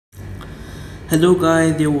Hello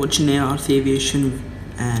guys, you're watching Aviation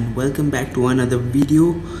and welcome back to another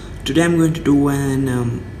video. Today I'm going to do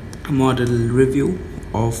an model review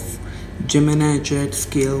of Gemini jet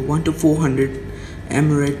scale 1 to 400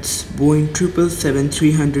 Emirates Boeing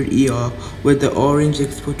 777-300ER with the Orange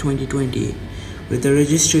Expo 2020 with the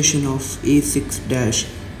registration of A6-EPO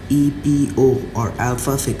or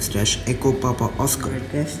Alpha 6-Echo Papa Oscar.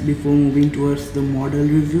 Right guys, before moving towards the model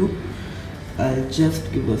review, I'll just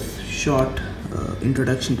give a short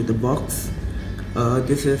introduction to the box.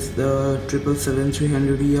 This is the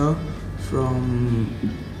 777-300ER from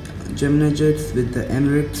Gemini Jets with the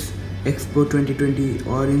Emirates Expo 2020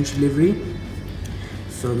 orange livery.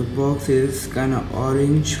 So the box is kind of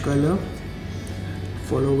orange color,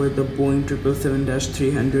 followed with the Boeing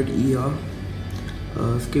 777-300ER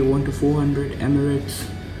scale 1 to 400 Emirates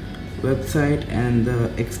website and the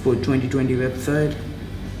Expo 2020 website.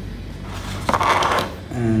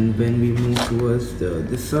 And when we move towards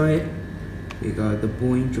this side, we got the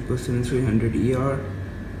Boeing 777-300ER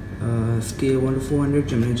scale 1 to 400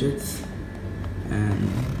 Gemini Jets, and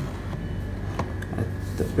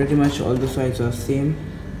pretty much all the sides are same,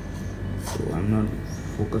 so I'm not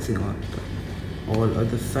focusing on all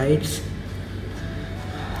other sides.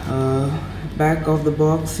 Back of the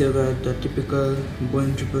box, you got the typical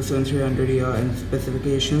Boeing 777-300ER and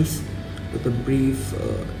specifications with a brief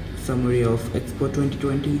summary of Expo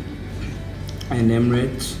 2020 and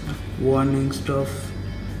Emirates warning stuff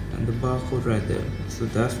and the barcode right there. So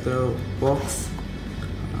that's the box.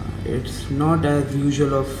 It's not as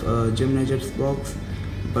usual of Gemini Jets box,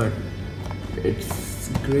 but it's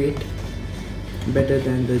great, better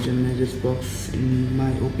than the Gemini Jets box in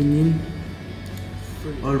my opinion.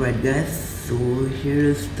 Alright guys, so here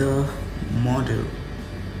is the model.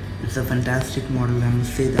 It's a fantastic model, I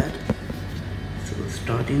must say that. So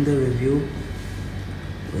starting the review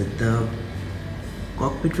with the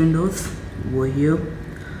cockpit windows over here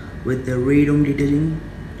with the radome detailing.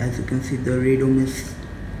 As you can see, the radome is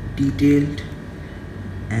detailed,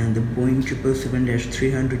 and the Boeing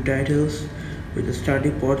 777-300 titles with the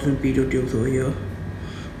static ports and pitot tubes over here.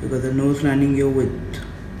 We got the nose landing gear with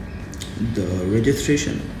the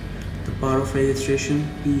registration, the power of registration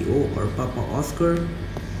PO or Papa Oscar.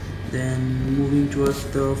 Then moving towards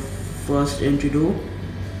the first entry door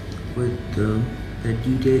with the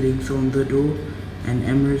detailings on the door and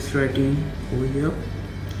Emirates writing over here.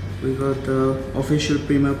 We got the official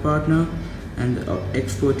premier partner and the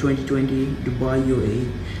Expo 2020 Dubai UAE.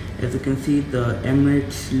 As you can see, the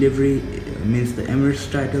Emirates livery means the Emirates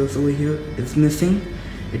titles over here is missing.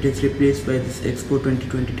 It is replaced by this Expo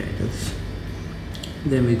 2020 titles.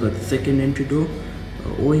 Then we got the second entry door.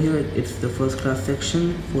 Over here it's the first class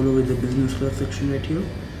section, followed with the business class section right here.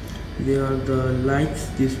 There are the lights,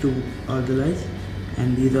 these two are the lights,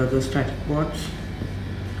 and these are the static ports.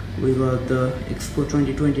 We got the Expo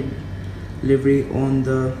 2020 livery on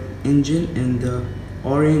the engine in the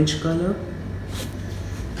orange color.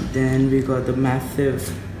 Then we got the massive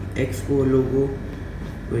Expo logo,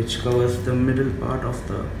 which covers the middle part of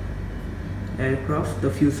the aircraft, the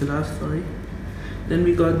fuselage, sorry. Then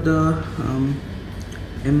we got the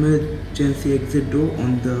emergency exit door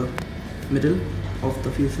on the middle of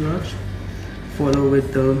the fuselage, followed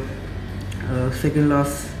with the second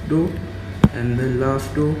last door and the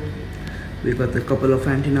last door. We got the couple of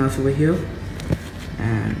antennas over here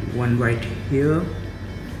and one right here.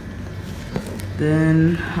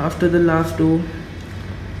 Then after the last door,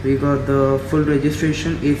 we got the full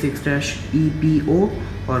registration A6-EPO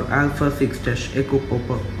or Alpha 6-Echo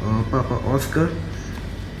Papa Oscar.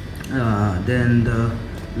 Then the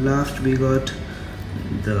last, we got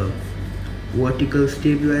the vertical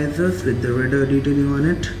stabilizers with the radar detailing on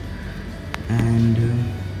it, and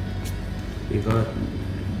we got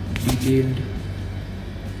detailed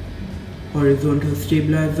horizontal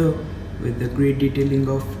stabilizer with the great detailing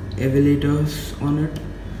of elevators on it,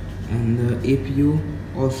 and the APU,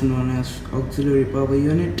 also known as auxiliary power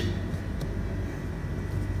unit.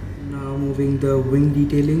 Now moving the wing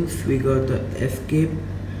detailings, we got the escape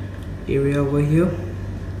area over here.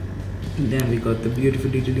 Then we got the beautiful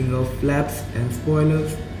detailing of flaps and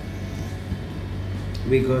spoilers.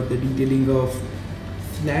 We got the detailing of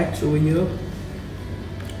slats over here,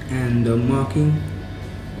 and the marking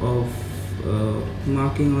on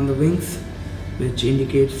the wings, which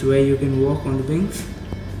indicates where you can walk on the wings.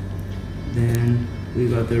 Then we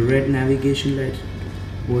got the red navigation light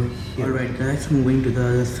over here. Alright guys, moving to the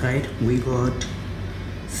other side, we got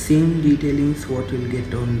same detailings what you'll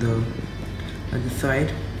get on the other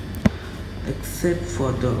side, except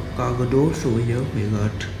for the cargo doors over here. We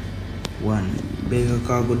got one bigger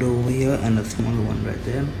cargo door over here and a smaller one right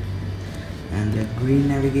there. and the green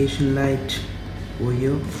navigation light over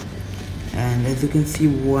here, and as you can see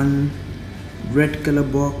one red color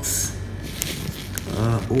box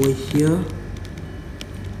over here.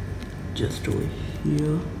 Just over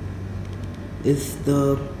here is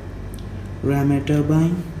the ram air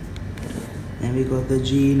turbine, and we got the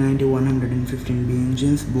Gemini 115B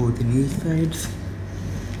engines both in each sides.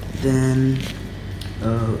 Then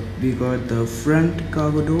we got the front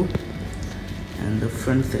cargo door and the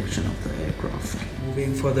front section of the aircraft.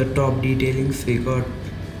 Moving for the top detailings, we got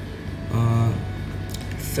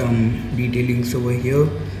some detailings over here,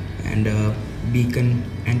 and beacon,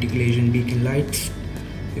 anti-collision beacon lights.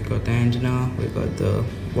 We got the antenna, we got the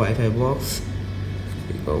Wi-Fi box,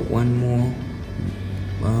 we got one more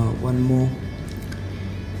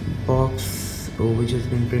box which has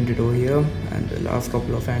been printed over here, and the last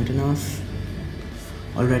couple of antennas.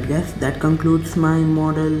 Alright guys, that concludes my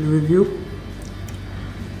model review.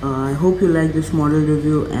 I hope you like this model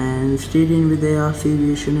review, and stay tuned with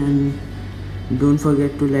Aviation, and don't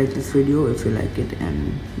forget to like this video if you like it.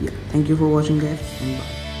 And yeah, thank you for watching guys, and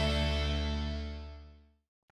bye.